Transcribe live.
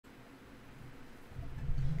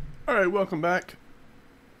Alright, welcome back.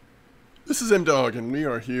 This is M-Dog, and we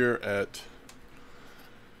are here at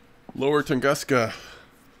Lower Tunguska,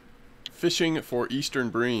 fishing for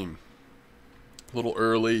eastern bream. A little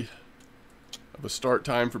early of a start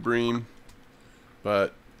time for bream,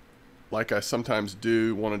 but like I sometimes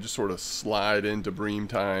do, want to just sort of slide into bream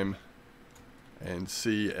time and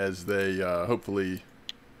see as they hopefully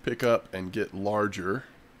pick up and get larger.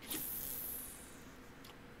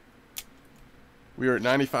 We are at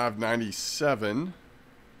 95.97,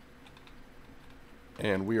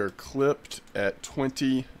 and we are clipped at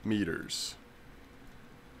 20 meters.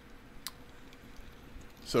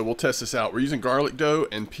 So we'll test this out. We're using garlic dough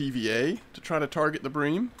and PVA to try to target the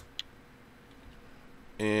bream.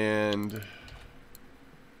 And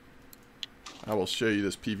I will show you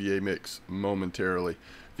this PVA mix momentarily.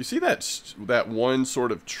 If you see that one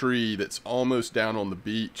sort of tree that's almost down on the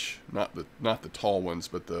beach, not the tall ones,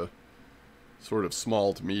 but the sort of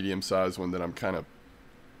small to medium sized one that I'm kind of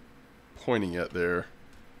pointing at there,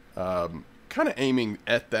 kind of aiming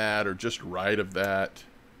at that or just right of that,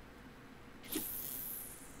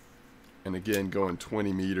 and again going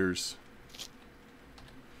 20 meters.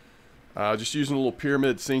 Just using a little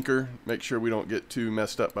pyramid sinker, make sure we don't get too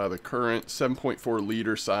messed up by the current. 7.4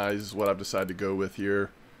 liter size is what I've decided to go with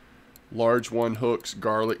here. Large one hooks,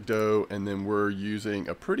 garlic dough, and then we're using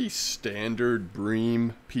a pretty standard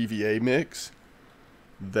bream PVA mix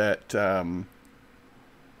that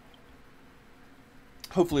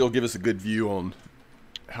hopefully will give us a good view on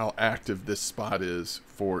how active this spot is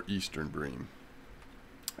for eastern bream.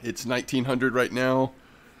 It's 1900 right now.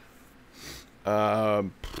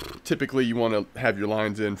 Typically you want to have your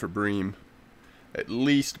lines in for bream at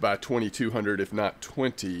least by 2200, if not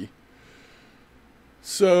 20.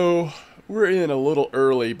 So we're in a little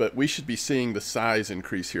early, but we should be seeing the size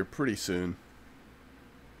increase here pretty soon.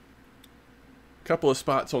 A couple of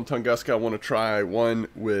spots on Tunguska I want to try. One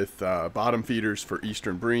with bottom feeders for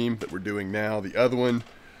eastern bream that we're doing now. The other one,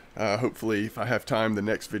 hopefully if I have time, the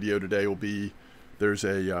next video today will be, there's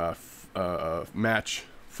a float match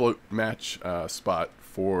spot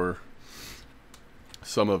for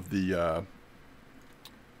some of the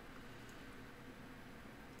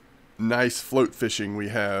nice float fishing we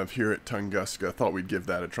have here at Tunguska. Thought we'd give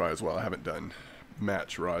that a try as well. I haven't done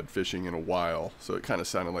match rod fishing in a while, so it kind of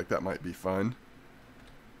sounded like that might be fun.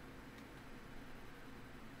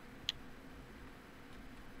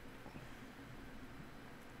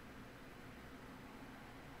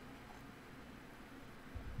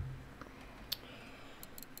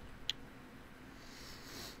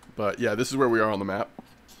 But yeah, this is where we are on the map.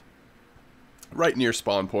 Right near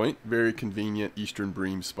spawn point. Very convenient eastern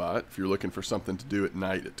bream spot if you're looking for something to do at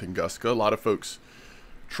night at Tunguska. A lot of folks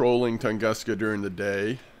trolling Tunguska during the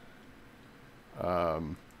day,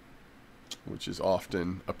 which is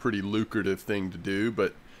often a pretty lucrative thing to do,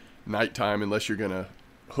 but nighttime, unless you're going to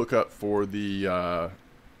hook up for the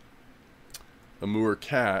Amur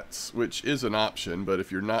cats, which is an option, but if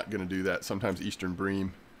you're not going to do that, sometimes eastern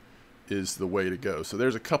bream is the way to go. So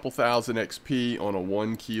there's a couple thousand XP on a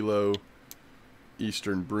 1 kilo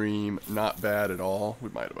eastern bream. Not bad at all. We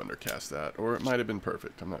might have undercast that, or it might have been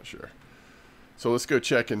perfect. I'm not sure. So let's go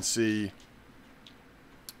check and see.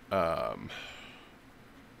 So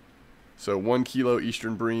 1 kilo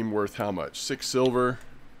eastern bream worth how much? 6 silver.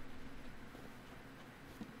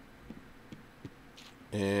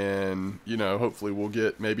 And, you know, hopefully we'll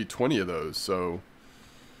get maybe 20 of those. So,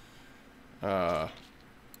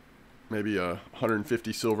 maybe a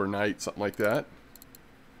 150 silver night, something like that.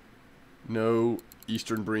 No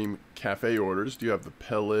eastern bream cafe orders. Do you have the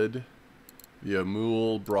pelid, the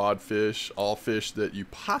amul, broadfish, all fish that you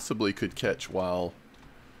possibly could catch while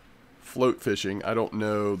float fishing? I don't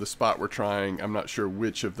know the spot we're trying. I'm not sure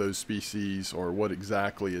which of those species or what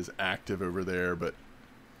exactly is active over there, but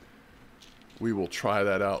we will try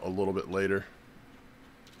that out a little bit later.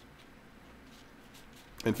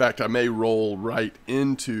 In fact, I may roll right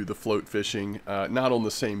into the float fishing, not on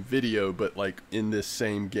the same video, but like in this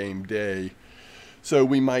same game day. So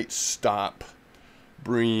we might stop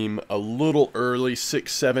bream a little early,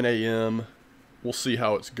 6, 7 a.m. We'll see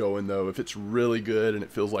how it's going though. If it's really good and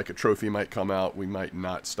it feels like a trophy might come out, we might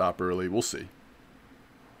not stop early. We'll see.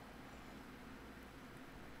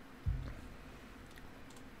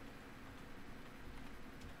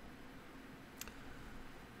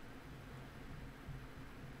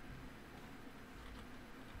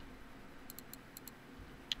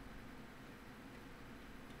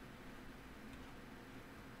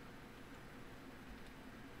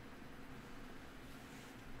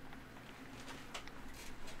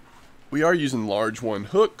 We are using large one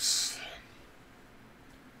hooks.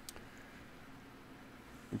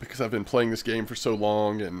 because I've been playing this game for so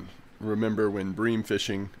long and remember when bream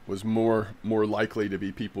fishing was more likely to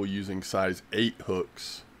be people using size 8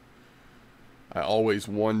 hooks, I always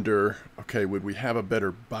wonder, okay, would we have a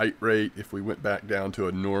better bite rate if we went back down to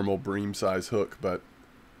a normal bream size hook? But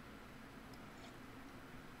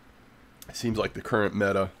it seems like the current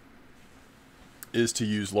meta is to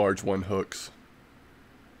use large 1 hooks.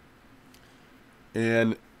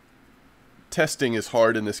 And testing is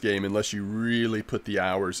hard in this game unless you really put the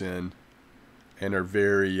hours in and are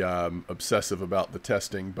very obsessive about the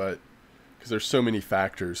testing, but because there's so many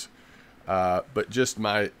factors. But just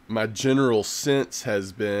my general sense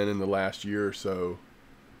has been in the last year or so,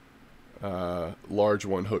 large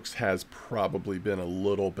 1 hooks has probably been a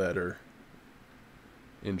little better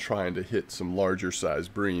in trying to hit some larger size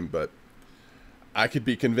bream, but I could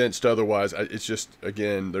be convinced otherwise. It's just,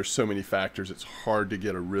 again, there's so many factors, it's hard to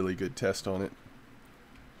get a really good test on it.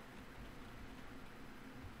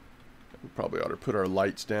 We probably ought to put our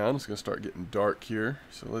lights down. It's going to start getting dark here,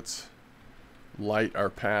 so let's light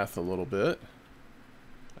our path a little bit.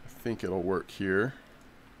 I think it'll work here.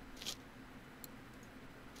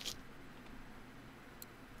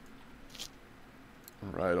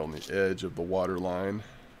 Right on the edge of the water line.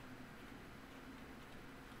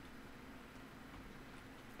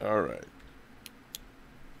 All right.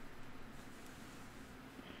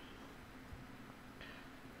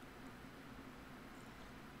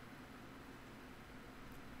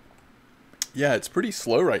 Yeah, it's pretty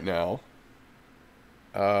slow right now.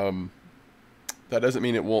 That doesn't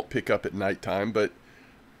mean it won't pick up at nighttime, but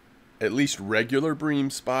at least regular bream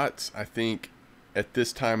spots, I think at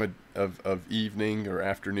this time of evening or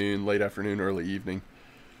afternoon, late afternoon, early evening,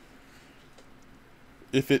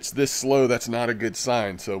 if it's this slow, that's not a good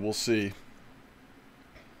sign, so we'll see.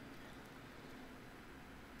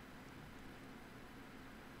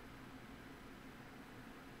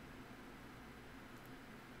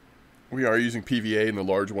 We are using PVA in the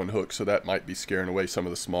large 1 hook, so that might be scaring away some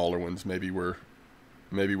of the smaller ones. Maybe we're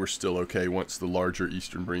still okay once the larger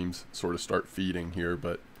eastern breams sort of start feeding here,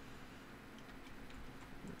 but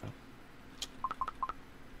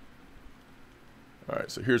all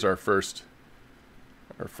right, so here's our first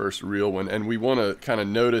real one, and we want to kind of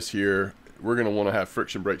notice here, we're going to want to have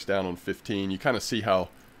friction brakes down on 15. You kind of see how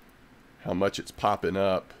much it's popping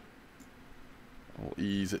up. We'll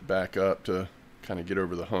ease it back up to kind of get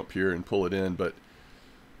over the hump here and pull it in, but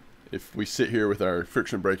if we sit here with our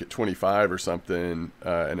friction brake at 25 or something,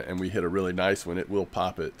 and we hit a really nice one, it will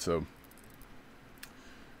pop it. So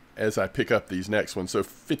as I pick up these next ones, so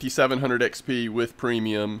 5700 XP with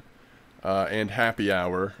premium and happy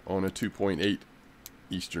hour on a 2.8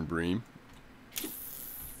 eastern bream.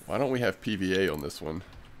 Why don't we have PVA on this one?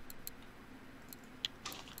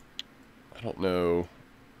 I don't know.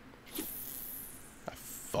 I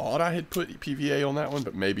thought I had put PVA on that one,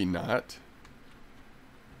 but maybe not.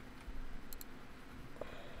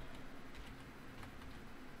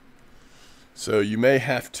 So you may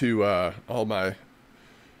have to, all my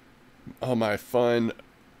fun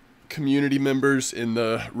community members in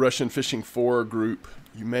the Russian Fishing 4 group,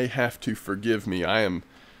 you may have to forgive me. I am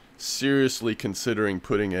seriously considering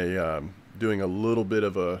putting doing a little bit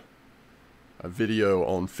of a video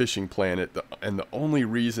on Fishing Planet, and the only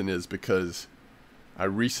reason is because I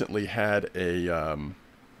recently had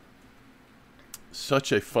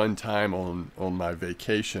such a fun time on my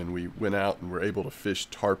vacation. We went out and were able to fish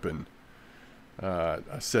tarpon.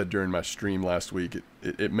 I said during my stream last week,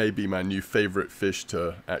 it may be my new favorite fish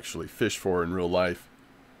to actually fish for in real life.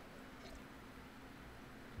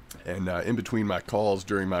 And in between my calls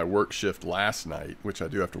during my work shift last night, which I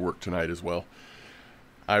do have to work tonight as well,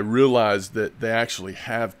 I realized that they actually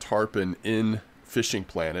have tarpon in Fishing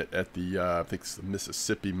Planet at the, I think it's the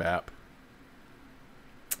Mississippi map.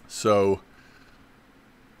 So,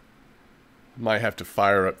 might have to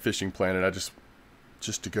fire up Fishing Planet.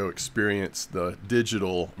 Just to go experience the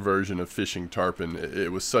digital version of fishing tarpon.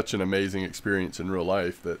 It was such an amazing experience in real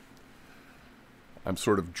life that I'm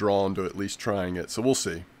sort of drawn to at least trying it. So we'll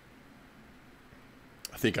see.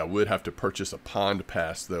 I think I would have to purchase a pond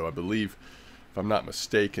pass, though. I believe, if I'm not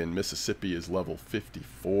mistaken, Mississippi is level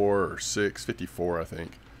 54 or 6, 54, I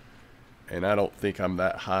think. And I don't think I'm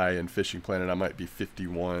that high in Fishing Planet. I might be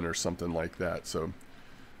 51 or something like that. So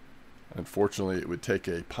unfortunately, it would take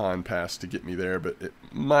a pond pass to get me there, but it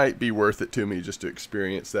might be worth it to me just to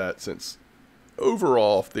experience that, since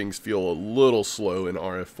overall things feel a little slow in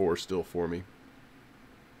RF4 still for me.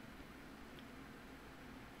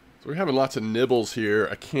 So we're having lots of nibbles here.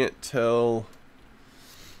 I can't tell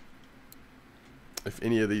if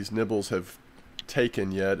any of these nibbles have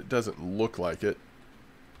taken yet. It doesn't look like it.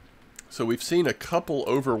 So we've seen a couple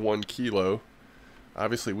over 1 kilo.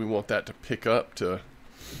 Obviously we want that to pick up to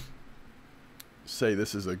say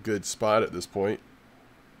this is a good spot at this point.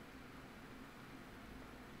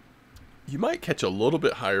 You might catch a little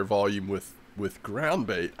bit higher volume with ground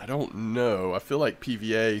bait. I don't know. I feel like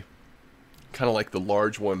PVA, kind of like the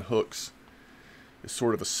large one hooks, is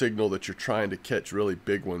sort of a signal that you're trying to catch really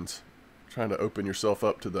big ones. Trying to open yourself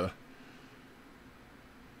up to the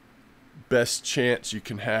best chance you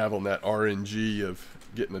can have on that RNG of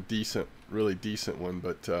getting a decent, really decent one.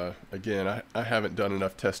 But again, I haven't done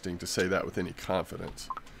enough testing to say that with any confidence.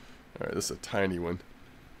 All right, this is a tiny one.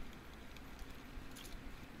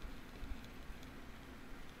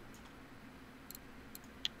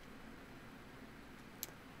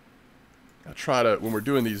 I try to, when we're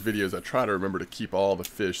doing these videos, I try to remember to keep all the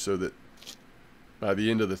fish so that by the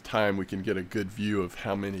end of the time we can get a good view of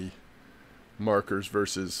how many markers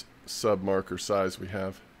versus sub-marker size we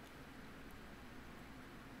have.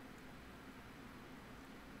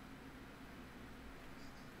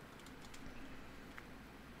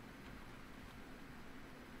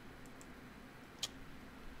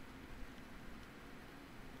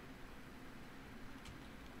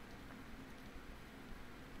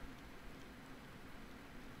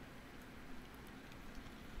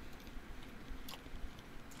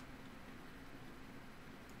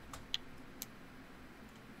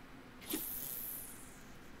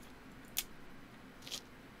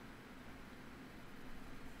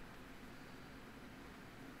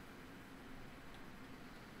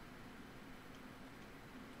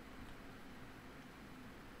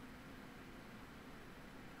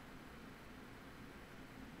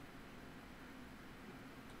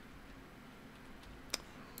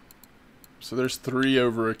 So there's 3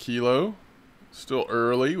 over 1 kilo. Still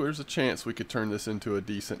early. There's a chance we could turn this into a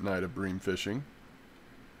decent night of bream fishing.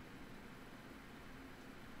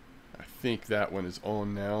 I think that one is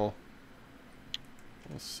on now.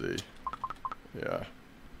 Let's see. Yeah.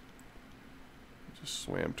 Just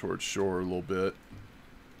swam towards shore a little bit.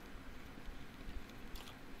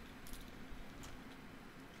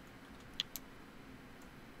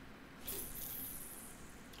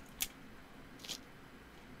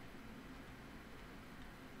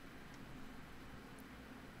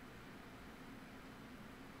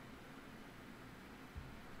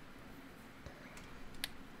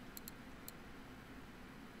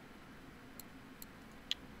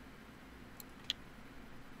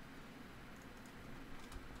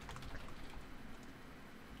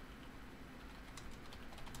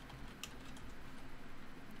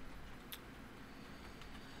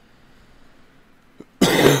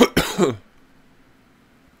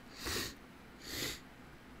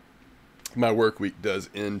 My work week does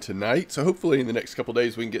end tonight, so hopefully in the next couple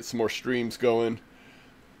days we can get some more streams going.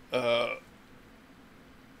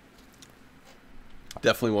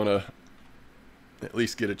 Definitely want to at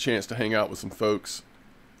least get a chance to hang out with some folks,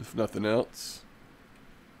 if nothing else.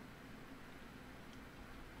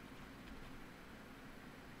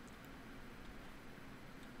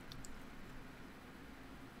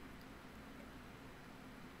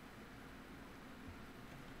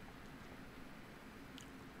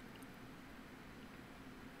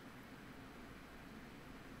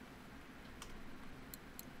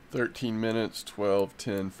 $13, 12,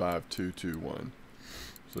 10, 5, 2, 2, 1.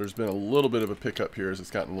 So there's been a little bit of a pickup here as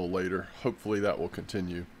it's gotten a little later. Hopefully that will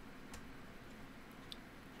continue.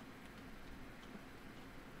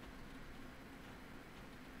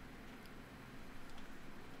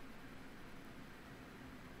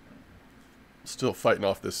 Still fighting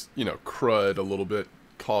off this, you know, crud a little bit,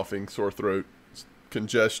 coughing, sore throat,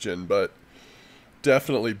 congestion, but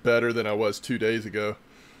definitely better than I was 2 days ago.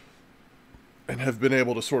 And have been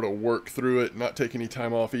able to sort of work through it, not take any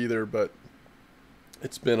time off either, but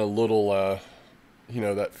it's been a little, you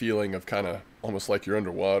know, that feeling of kind of almost like you're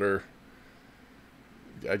underwater.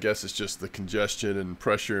 I guess it's just the congestion and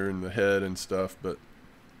pressure in the head and stuff, but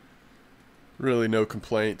really no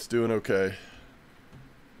complaints, doing okay.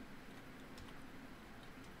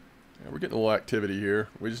 Yeah, we're getting a little activity here.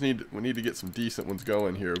 We need to get some decent ones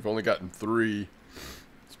going here. We've only gotten 3.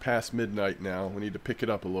 It's past midnight now. We need to pick it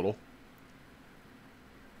up a little.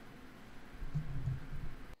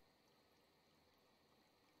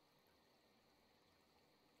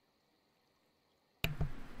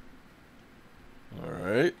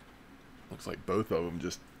 Alright, looks like both of them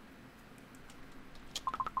just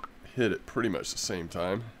hit at pretty much the same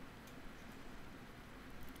time.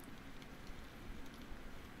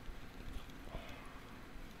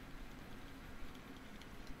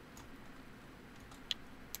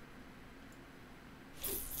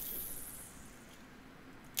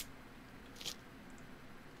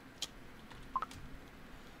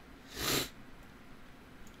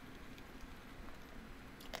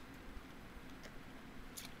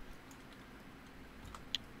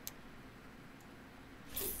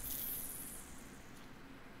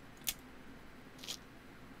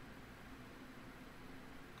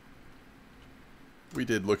 We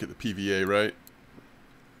did look at the PVA, right?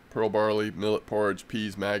 Pearl barley, millet porridge,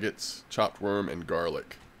 peas, maggots, chopped worm, and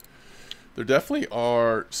garlic. There definitely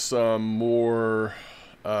are some more,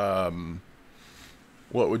 what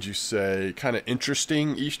would you say, kind of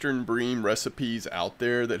interesting Eastern Bream recipes out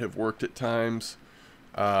there that have worked at times.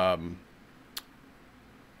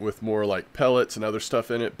 With more like pellets and other stuff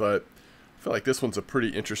in it, but I feel like this one's a pretty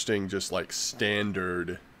interesting, just like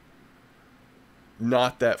standard,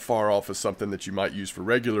 not that far off of something that you might use for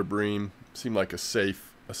regular Bream. Seemed like a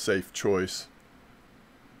safe choice.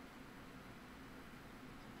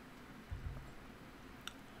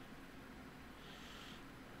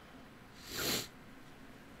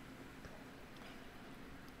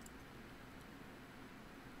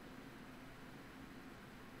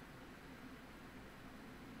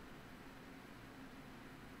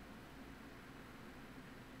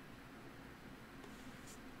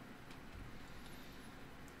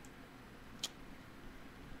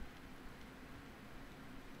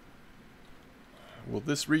 Will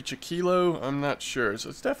this reach a kilo? I'm not sure. So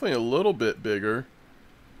it's definitely a little bit bigger.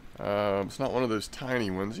 It's not one of those tiny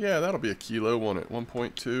ones. Yeah, that'll be a kilo, won't it?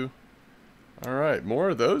 1.2. All right, more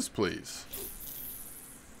of those, please.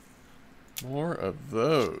 More of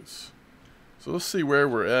those. So let's see where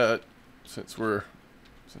we're at, since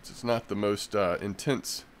it's not the most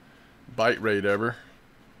intense bite rate ever.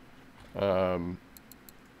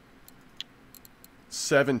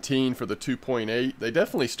 17 for the 2.8. They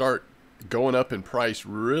definitely start going up in price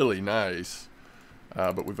really nice.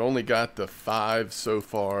 But we've only got the 5 so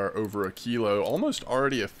far over a kilo. Almost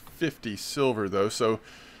already a 50 silver though, so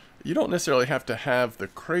you don't necessarily have to have the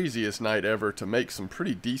craziest night ever to make some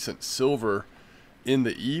pretty decent silver in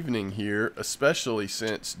the evening here, especially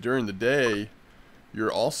since during the day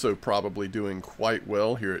you're also probably doing quite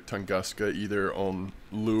well here at Tunguska, either on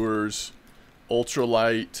lures,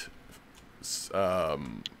 ultralight,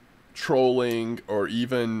 trolling, or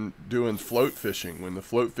even doing float fishing. When the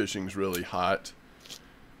float fishing's really hot,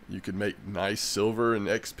 you could make nice silver and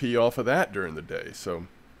XP off of that during the day. So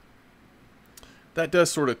that does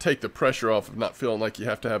sort of take the pressure off of not feeling like you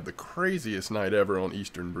have to have the craziest night ever on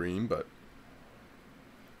Eastern Bream. But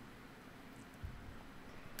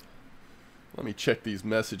let me check these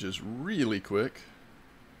messages really quick.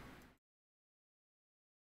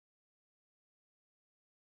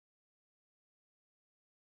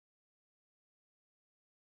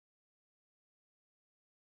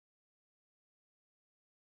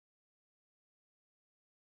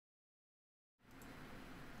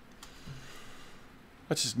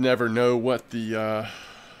 I just never know what the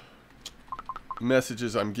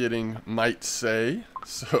messages I'm getting might say,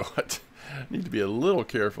 so I need to be a little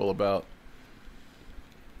careful about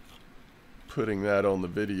putting that on the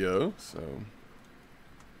video. So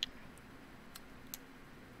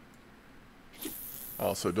I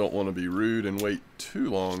also don't want to be rude and wait too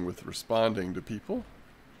long with responding to people.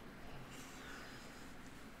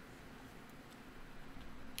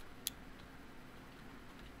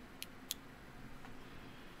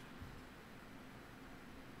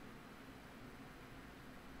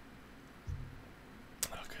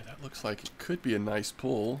 Looks like it could be a nice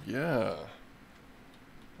pull. Yeah.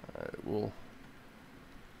 Alright, we'll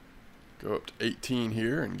go up to 18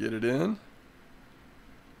 here and get it in.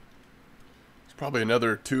 It's probably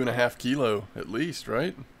another 2.5 kilo at least,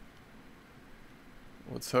 right?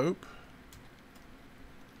 Let's hope.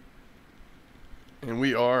 And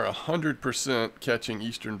we are 100% catching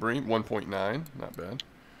Eastern Bream. 1.9, not bad.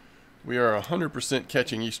 We are 100%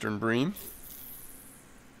 catching Eastern Bream.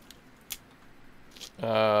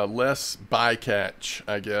 Less bycatch,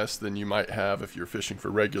 I guess, than you might have if you're fishing for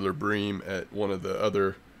regular bream at one of the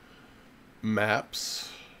other maps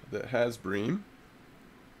that has bream.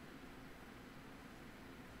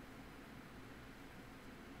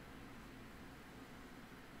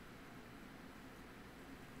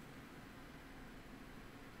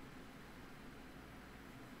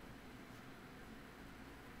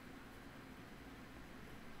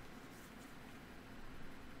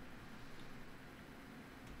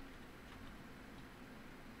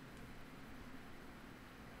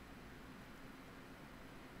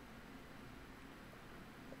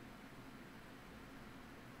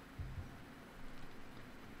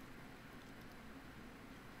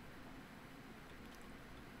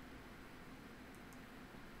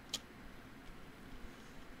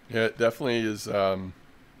 Yeah, it definitely is,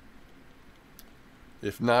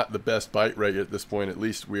 if not the best bite rate at this point, at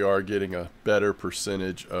least we are getting a better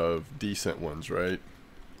percentage of decent ones, right?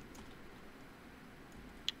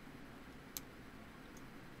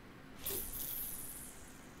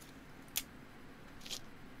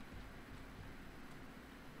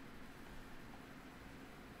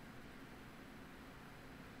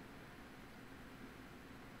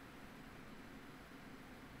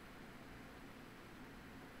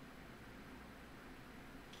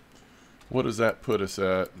 What does that put us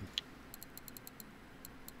at?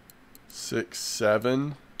 6,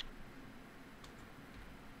 7.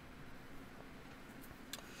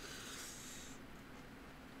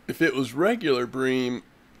 If it was regular bream,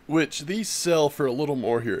 which these sell for a little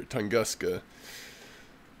more here at Tunguska,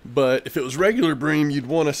 but if it was regular bream, you'd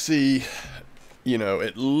want to see, you know,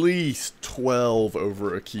 at least 12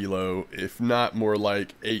 over a kilo, if not more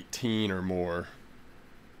like 18 or more.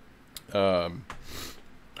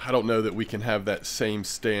 I don't know that we can have that same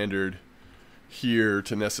standard here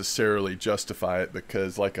to necessarily justify it,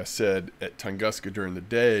 because like I said, at Tunguska during the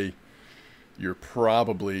day, you're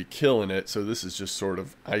probably killing it. So this is just sort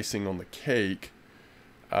of icing on the cake.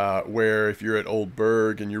 Where if you're at Old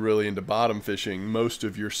Berg and you're really into bottom fishing, most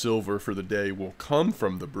of your silver for the day will come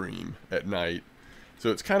from the bream at night. So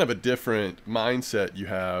it's kind of a different mindset you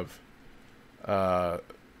have.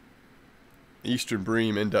 Eastern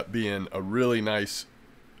bream end up being a really nice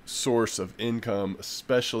source of income,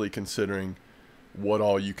 especially considering what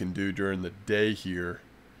all you can do during the day here.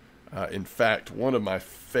 In fact, one of my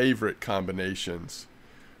favorite combinations,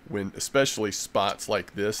 when especially spots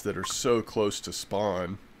like this that are so close to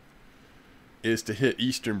spawn, is to hit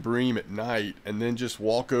Eastern bream at night and then just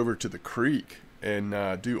walk over to the creek and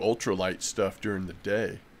do ultralight stuff during the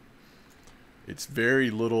day. It's very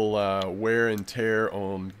little wear and tear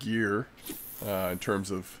on gear in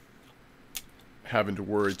terms of having to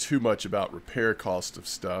worry too much about repair cost of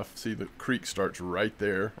stuff. See, the creek starts right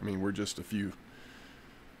there. I mean, we're just a few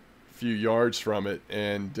yards from it,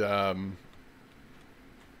 and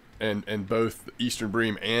both Eastern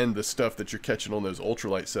bream and the stuff that you're catching on those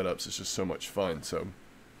ultralight setups is just so much fun. So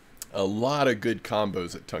a lot of good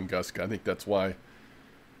combos at Tunguska. I think that's why,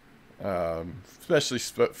 especially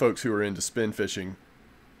folks who are into spin fishing,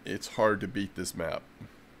 it's hard to beat this map.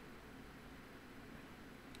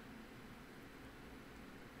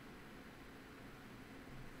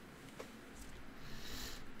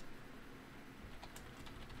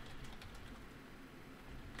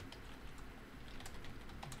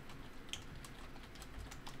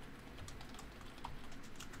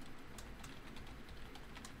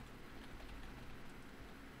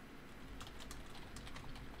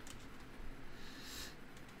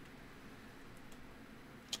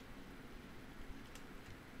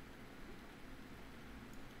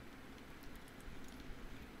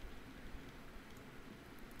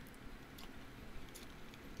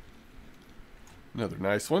 Another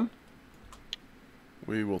nice one.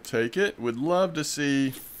 We will take it. Would love to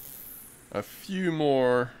see a few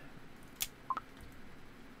more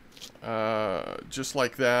just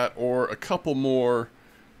like that, or a couple more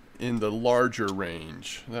in the larger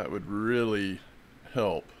range. That would really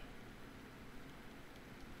help.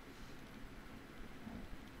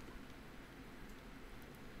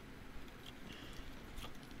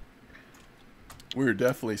 We're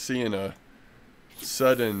definitely seeing a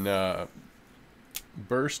sudden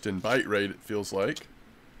burst in bite rate, it feels like,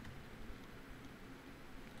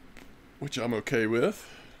 which I'm okay with.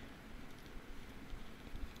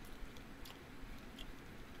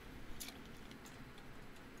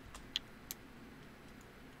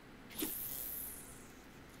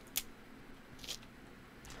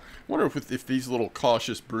 I wonder if these little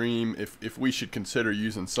cautious bream, if we should consider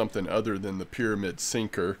using something other than the pyramid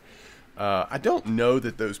sinker. I don't know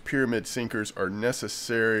that those pyramid sinkers are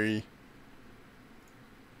necessary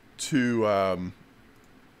to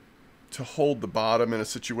hold the bottom in a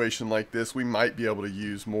situation like this. We might be able to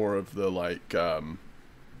use more of the, like,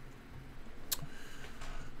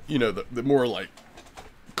 you know, the more like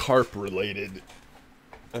carp related,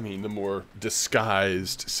 I mean, the more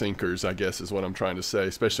disguised sinkers, I guess is what I'm trying to say,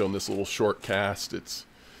 especially on this little short cast.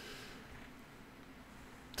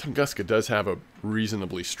 Tunguska does have a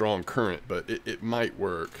reasonably strong current, but it might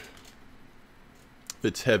work if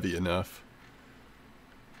it's heavy enough.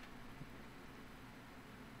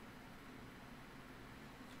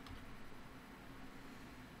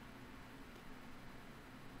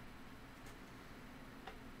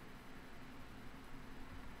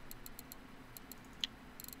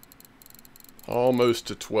 Almost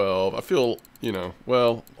to 12. I feel, you know,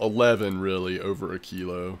 well, 11 really over a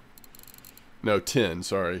kilo. No, 10,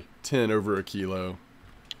 sorry. 10 over a kilo.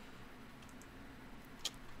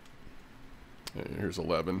 Here's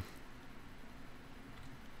 11.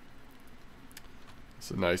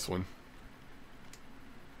 It's a nice one.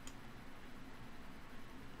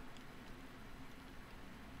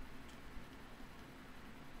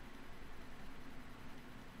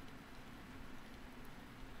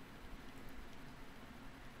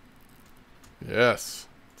 Yes.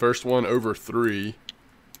 First one over 3.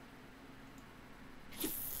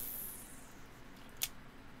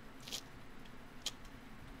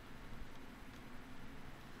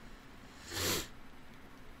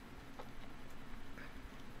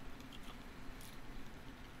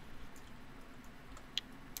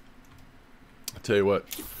 tell you what.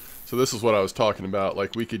 So this is what I was talking about.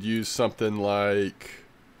 Like we could use something like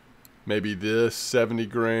maybe this 70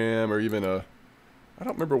 gram or even a, I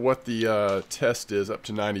don't remember what the test is, up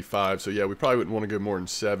to 95. So yeah, we probably wouldn't want to go more than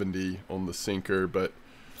 70 on the sinker, but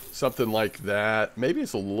something like that. Maybe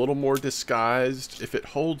it's a little more disguised. If it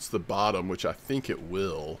holds the bottom, which I think it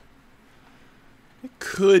will, it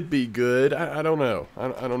could be good. I don't know.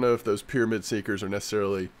 I don't know if those pyramid sinkers are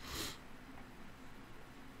necessarily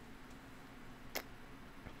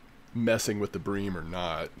messing with the Bream or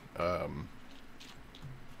not.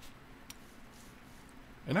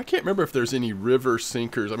 And I can't remember if there's any river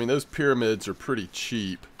sinkers. I mean, those pyramids are pretty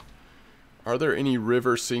cheap. Are there any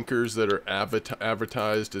river sinkers that are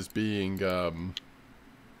advertised as being,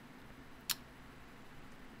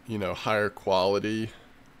 you know, higher quality?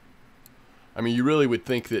 I mean, you really would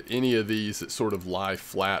think that any of these that sort of lie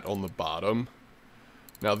flat on the bottom.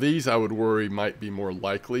 Now, these I would worry might be more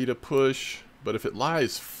likely to push, but if it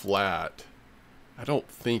lies flat, I don't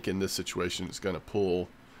think in this situation it's going to pull.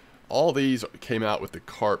 All these came out with the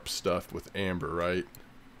carp stuff with amber, right?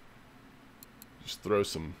 Just throw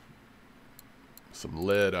some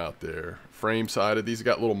lead out there. Frame sided. These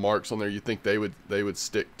got little marks on there. You think they would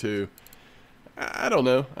stick to? I don't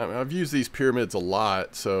know. I've used these pyramids a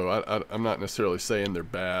lot, so I'm not necessarily saying they're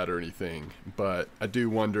bad or anything, but I do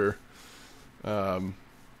wonder.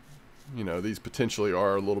 You know, these potentially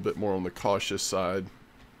are a little bit more on the cautious side.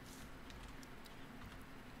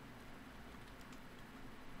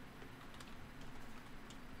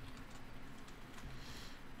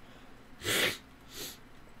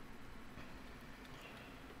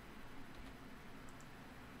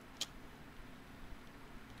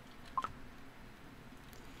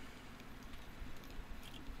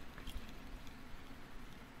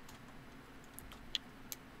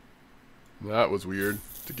 That was weird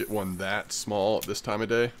to get one that small at this time of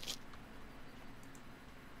day.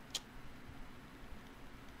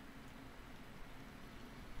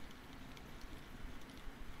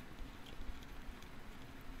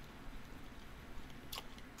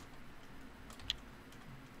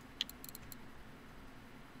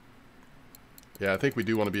 Yeah, I think we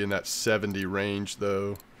do want to be in that 70 range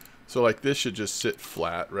though. So like this should just sit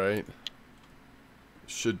flat, right?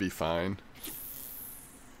 Should be fine.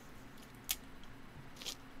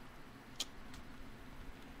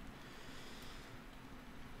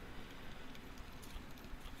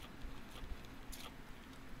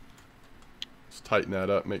 Tighten that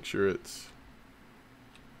up, make sure it's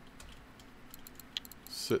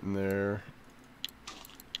sitting there.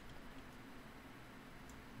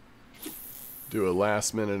 Do a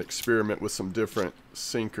last minute experiment with some different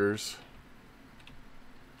sinkers.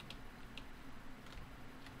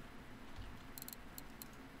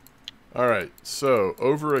 Alright, so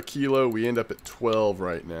over a kilo, we end up at 12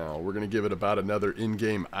 right now. We're going to give it about another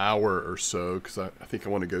in-game hour or so, because I think I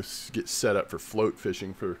want to go get set up for float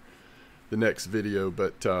fishing for the next video.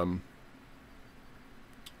 But so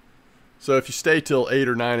if you stay till 8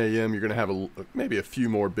 or 9 a.m., you're going to have maybe a few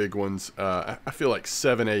more big ones. I feel like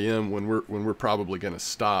 7 a.m. when we're probably going to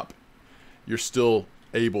stop, you're still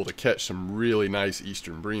able to catch some really nice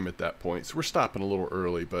eastern bream at that point. So we're stopping a little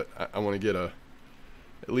early, but I want to get at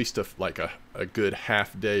least a good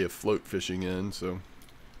half day of float fishing in. So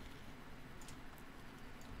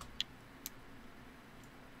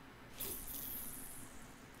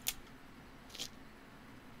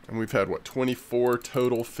and we've had, what, 24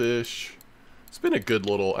 total fish. It's been a good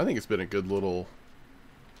little, I think it's been a good little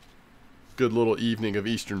evening of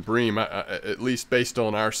eastern bream. At least based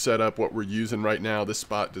on our setup, what we're using right now, this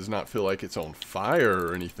spot does not feel like it's on fire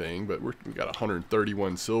or anything, but we got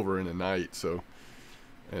 131 silver in a night, so,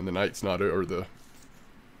 and the night's not, or the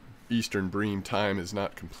eastern bream time is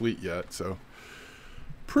not complete yet, so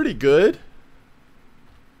pretty good.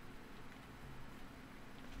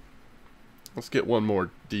 Let's get one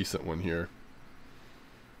more decent one here.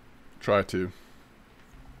 Try to.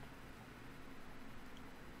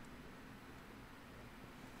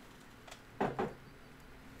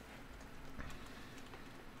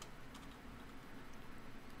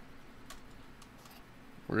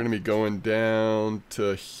 We're going to be going down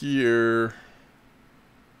to here,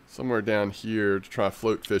 somewhere down here, to try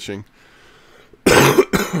float fishing.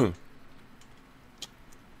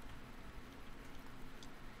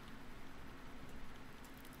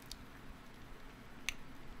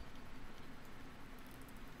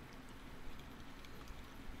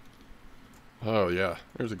 Oh yeah,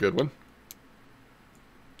 there's a good one.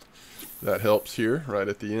 That helps here right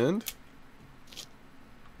at the end.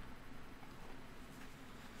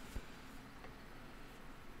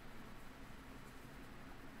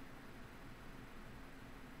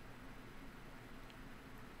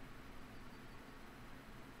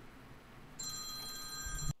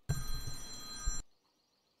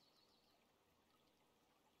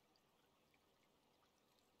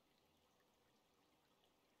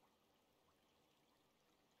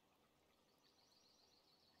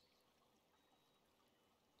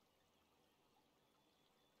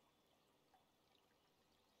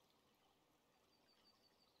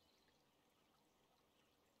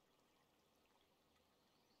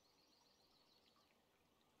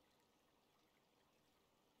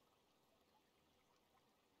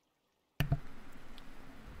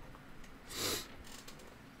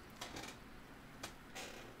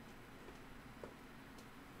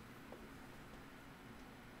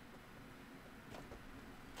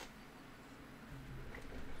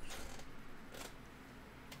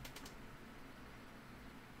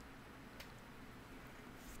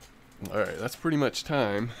 Alright, that's pretty much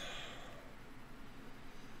time.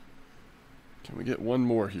 Can we get one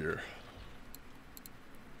more here?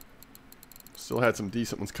 Still had some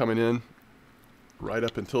decent ones coming in right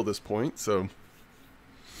up until this point, so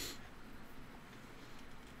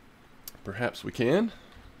perhaps we can.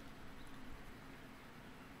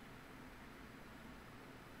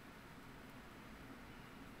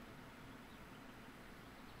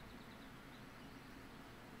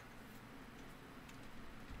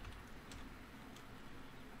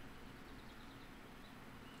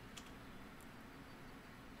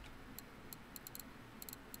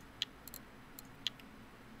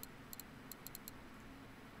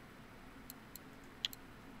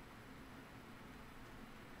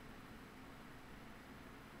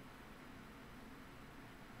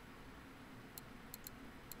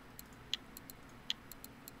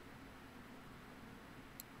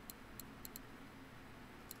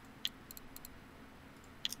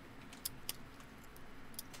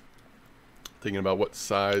 Thinking about what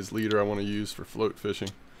size leader I want to use for float fishing.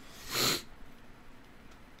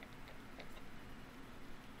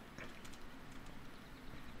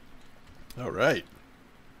 All right.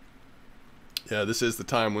 Yeah, this is the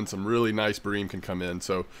time when some really nice bream can come in.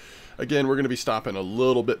 So again, we're going to be stopping a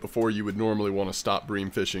little bit before you would normally want to stop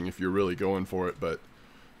bream fishing if you're really going for it, but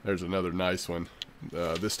there's another nice one.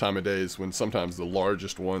 This time of day is when sometimes the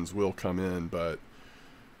largest ones will come in, but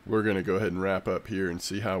we're going to go ahead and wrap up here and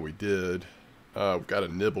see how we did. We've got a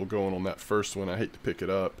nibble going on that first one. I hate to pick it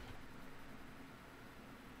up.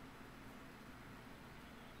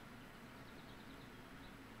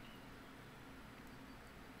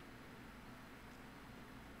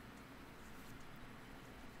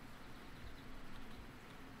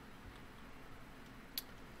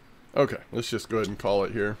 Okay, let's just go ahead and call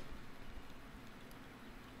it here.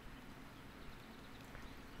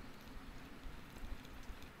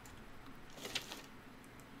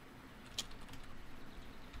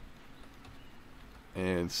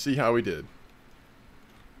 And see how we did.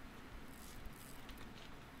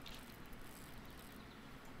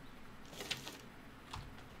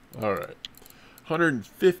 All right,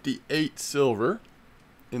 158 silver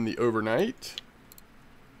in the overnight.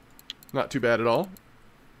 Not too bad at all.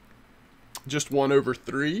 Just 1 over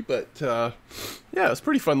 3, but yeah, it's a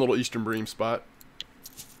pretty fun little Eastern Bream spot.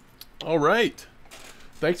 All right,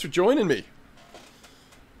 thanks for joining me.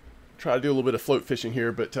 Try to do a little bit of float fishing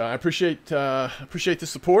here, but I appreciate the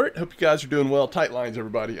support. Hope you guys are doing well. Tight lines,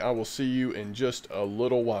 everybody. I will see you in just a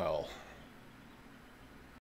little while.